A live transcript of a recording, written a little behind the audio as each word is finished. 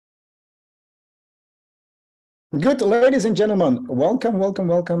Good, ladies and gentlemen, welcome, welcome,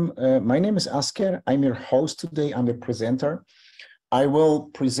 welcome. My name is Asker. I'm your host today. I'm the presenter. I will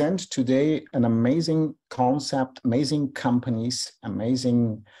present today an amazing concept, amazing companies,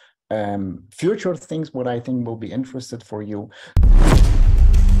 amazing future things, what I think will be interested for you.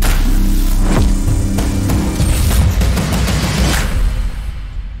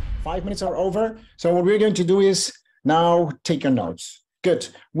 5 minutes are over. So what we're going to do is now take your notes. Good.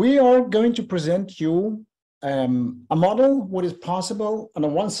 We are going to present you a model, what is possible. And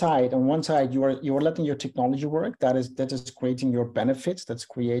on one side, you are letting your technology work. That is creating your benefits. That's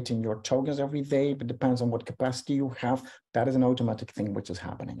creating your tokens every day. But depends on what capacity you have. That is an automatic thing which is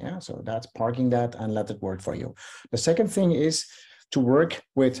happening. Yeah. So that's parking that and let it work for you. The second thing is to work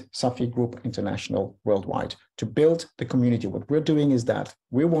with Safir Group International worldwide to build the community. What we're doing is that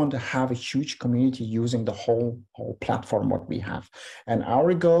we want to have a huge community using the whole platform what we have. And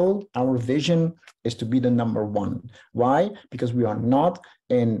our goal, our vision is to be the number one. Why? Because we are not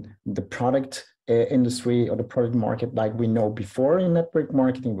in the product industry or the product market like we know before in network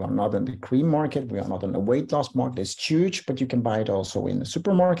marketing. We are not in the cream market. We are not in the weight loss market. It's huge, but you can buy it also in the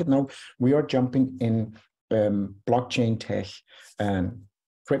supermarket. No, we are jumping in blockchain tech and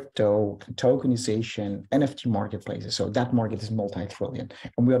crypto, tokenization, NFT marketplaces. So that market is multi-trillion.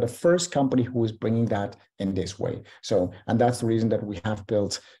 And we are the first company who is bringing that in this way. So, and that's the reason that we have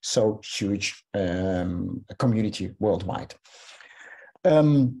built so huge community worldwide.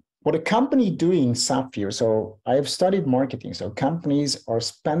 What a company doing, Safir, so I have studied marketing. So companies are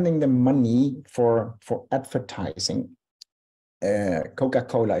spending the money for advertising.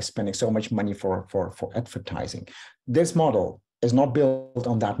 Coca-Cola is spending so much money for advertising. This model is not built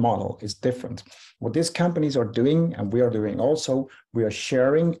on that model. It's different. What these companies are doing, and we are doing also, we are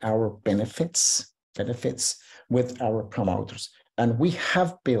sharing our benefits with our promoters. And we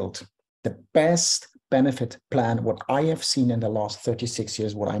have built the best benefit plan, what I have seen in the last 36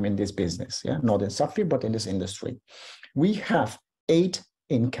 years, what I'm in this business, yeah, not in Safir, but in this industry. We have 8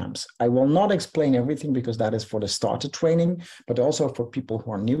 incomes. I will not explain everything because that is for the starter training, but also for people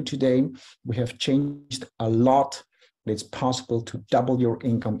who are new today. We have changed a lot. It's possible to double your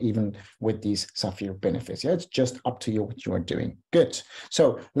income even with these Safir benefits. Yeah, it's just up to you what you are doing. Good.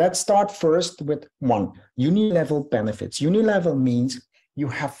 So let's start first with one, unilevel benefits. Unilevel means you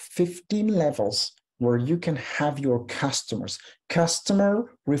have 15 levels where you can have your customers,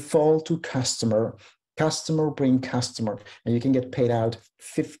 customer refer to customer, customer bring customer, and you can get paid out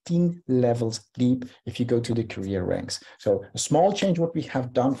 15 levels deep if you go to the career ranks. So a small change what we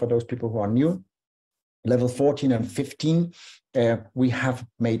have done for those people who are new, level 14 and 15, we have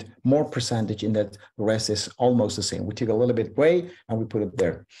made more percentage in that. The rest is almost the same. We took a little bit away and we put it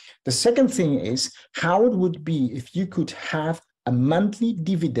there. The second thing is how it would be if you could have a monthly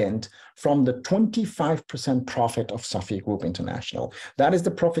dividend from the 25% profit of Safir Group International. That is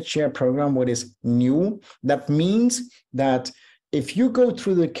the profit share program, what is new. That means that if you go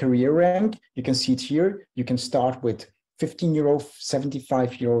through the career rank, you can see it here, you can start with 15 euro,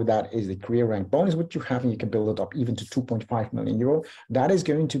 75 euro, that is the career rank bonus, what you have, and you can build it up even to 2.5 million euro. That is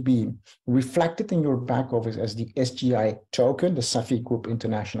going to be reflected in your back office as the SGI token, the Safir Group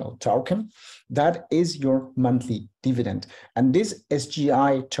International token. That is your monthly dividend. And this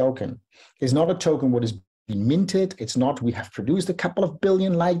SGI token is not a token what is being minted. It's not, we have produced a couple of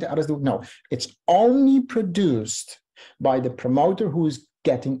billion like the others do. No, it's only produced by the promoter who is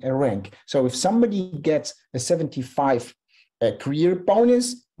getting a rank. So if somebody gets a 75 career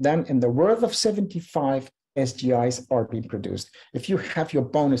bonus, then in the worth of 75 SGIs are being produced. If you have your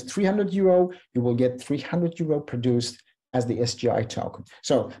bonus 300 euro, you will get 300 euro produced as the SGI token.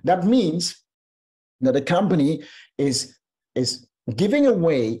 So that means that the company is giving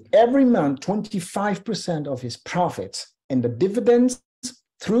away every month 25% of his profits in the dividends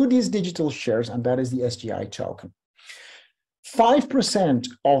through these digital shares, and that is the SGI token. 5%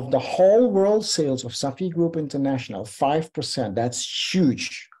 of the whole world sales of Safir Group International, 5%, that's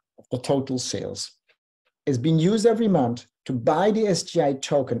huge, of the total sales, is being used every month to buy the SGI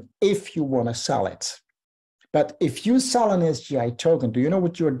token if you want to sell it. But if you sell an SGI token, do you know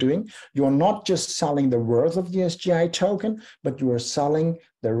what you're doing? You're not just selling the worth of the SGI token, but you are selling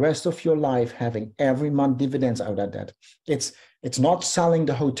the rest of your life, having every month dividends out of that. It's not selling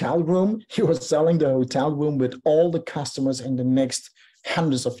the hotel room. You are selling the hotel room with all the customers in the next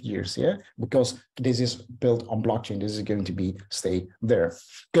hundreds of years, yeah? Because this is built on blockchain. This is going to be stay there.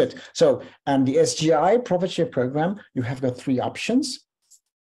 Good. So, and the SGI profit share program, you have got 3 options.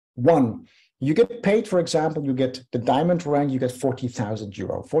 One, You get paid, for example, you get the diamond rank, you get 40,000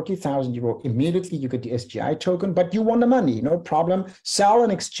 euro. 40,000 euro, immediately you get the SGI token, but you want the money, no problem. Sell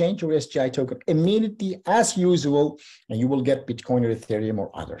and exchange your SGI token immediately as usual, and you will get Bitcoin or Ethereum or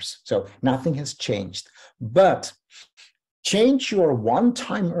others. So nothing has changed. But change your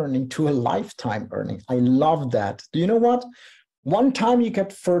one-time earning to a lifetime earning. I love that. Do you know what? One time you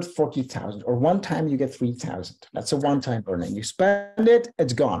get 40,000 or one time you get 3,000. That's a one-time earning. You spend it,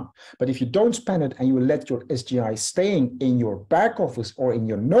 it's gone. But if you don't spend it and you let your SGI staying in your back office or in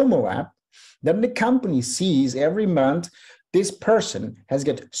your Nomo app, then the company sees every month this person has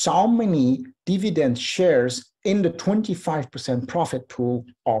got so many dividend shares in the 25% profit pool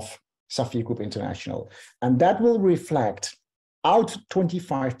of Safir Group International. And that will reflect out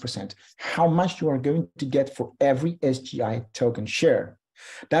 25%, how much you are going to get for every SGI token share.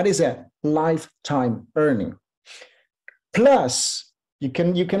 That is a lifetime earning. Plus, you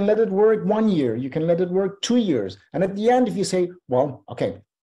can let it work 1 year, you can let it work 2 years. And at the end, if you say, well, okay,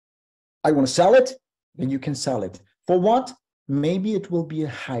 I want to sell it, then you can sell it. For what? Maybe it will be a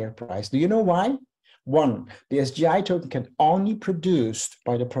higher price. Do you know why? One, the SGI token can only be produced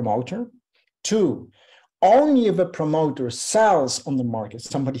by the promoter. Two, only if a promoter sells on the market,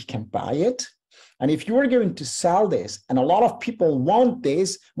 somebody can buy it. And if you are going to sell this, and a lot of people want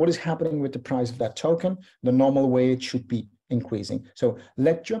this, what is happening with the price of that token? The normal way it should be increasing. So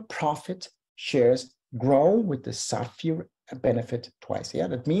let your profit shares grow with the Safir benefit twice. Yeah,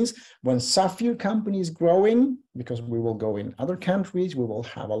 that means when Safir company is growing, because we will go in other countries, we will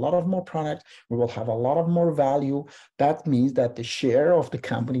have a lot of more product, we will have a lot of more value. That means that the share of the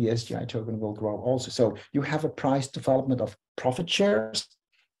company SGI token will grow also. So you have a price development of profit shares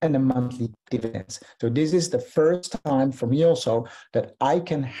and a monthly dividends. So this is the first time for me also that I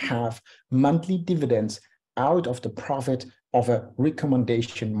can have monthly dividends out of the profit of a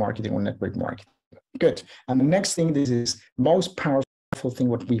recommendation marketing or network marketing. Good. And the next thing, this is most powerful thing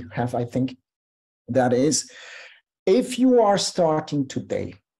what we have, I think, that is, if you are starting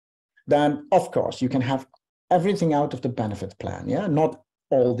today, then of course you can have everything out of the benefit plan. Yeah, not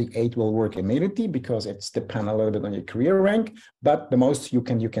all the 8 will work immediately because it's depend a little bit on your career rank, but the most you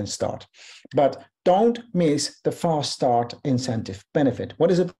can start. But don't miss the fast start incentive benefit. What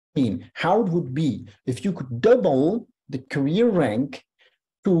does it mean? How it would be if you could double the career rank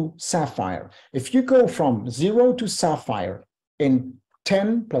to Sapphire. If you go from 0 to Sapphire in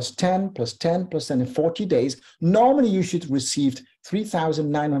 10 plus 10 plus 10 plus 10 in 40 days, normally you should receive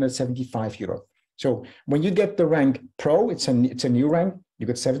 3,975 euro. So when you get the rank Pro, it's a new rank, you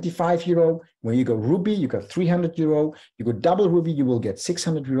get 75 euro. When you go Ruby, you got 300 euro. You go double Ruby, you will get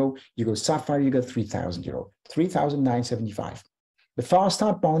 600 euro. You go Sapphire, you get 3,000 euro, 3,975. The fast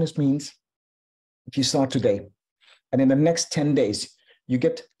start bonus means if you start today and in the next 10 days, you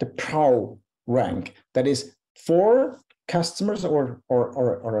get the Pro rank. That is for customers or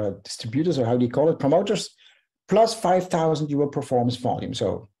distributors, or how do you call it, promoters, plus 5,000 euro performance volume.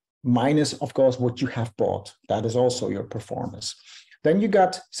 So minus, of course, what you have bought. That is also your performance. Then you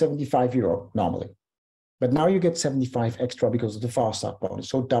got 75 euro normally. But now you get 75 extra because of the fast start bonus,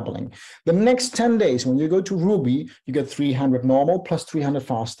 so doubling. The next 10 days, when you go to Ruby, you get 300 normal plus 300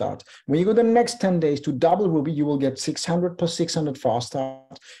 fast start. When you go the next 10 days to double Ruby, you will get 600 plus 600 fast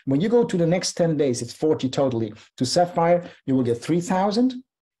start. When you go to the next 10 days, it's 40 totally. To Sapphire, you will get 3,000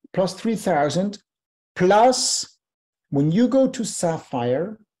 plus 3,000 plus when you go to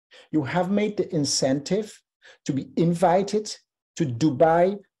Sapphire, you have made the incentive to be invited to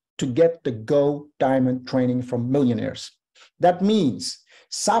Dubai to get the Go Diamond training from millionaires. That means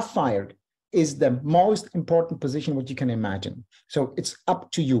Sapphire is the most important position what you can imagine. So it's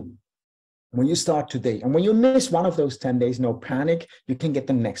up to you when you start today. And when you miss one of those 10 days, no panic, you can get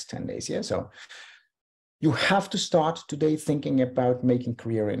the next 10 days. Yeah. So you have to start today thinking about making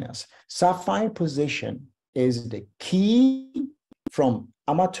career in us. Sapphire position is the key from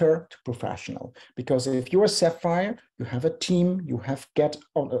amateur to professional, because if you're a Sapphire, you have a team, you have get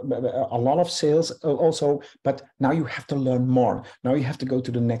a lot of sales also, but now you have to learn more. Now you have to go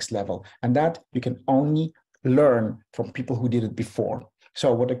to the next level, and that you can only learn from people who did it before.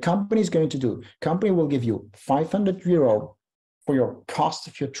 So what the company is going to do, company will give you 500 euro for your cost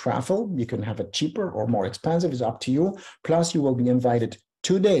of your travel. You can have it cheaper or more expensive, it's up to you. Plus you will be invited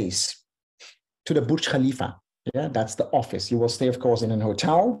 2 days to the Burj Khalifa. Yeah, that's the office. You will stay, of course, in a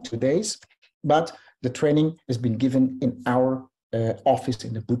hotel 2 days, but the training has been given in our office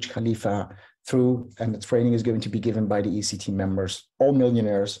in the Burj Khalifa and the training is going to be given by the ECT members, all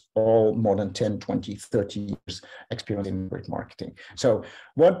millionaires, all more than 10, 20, 30 years experience in network marketing. So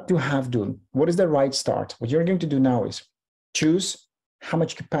what to have done? What is the right start? What you're going to do now is choose how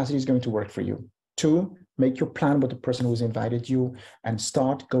much capacity is going to work for you. 2, make your plan with the person who's invited you and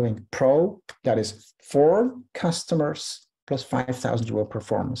start going pro. That is 4 customers plus 5,000 euro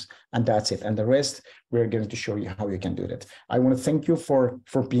performance. And that's it. And the rest, we're going to show you how you can do that. I want to thank you for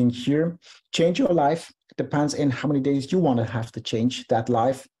being here. Change your life. It depends on how many days you want to have to change that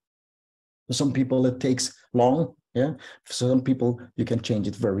life. For some people, it takes long. Yeah. For some people, you can change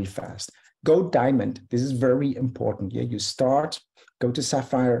it very fast. Go diamond. This is very important. Yeah. You start, go to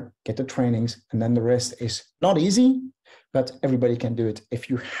Sapphire, get the trainings, and then the rest is not easy, but everybody can do it if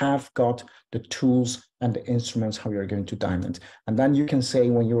you have got the tools and the instruments how you're going to diamond. And then you can say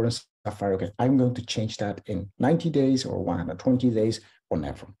when you're in Sapphire, okay, I'm going to change that in 90 days or 120 days or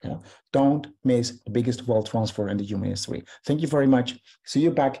never. Yeah? Don't miss the biggest wealth transfer in the human history. Thank you very much. See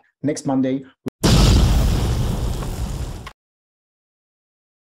you back next Monday.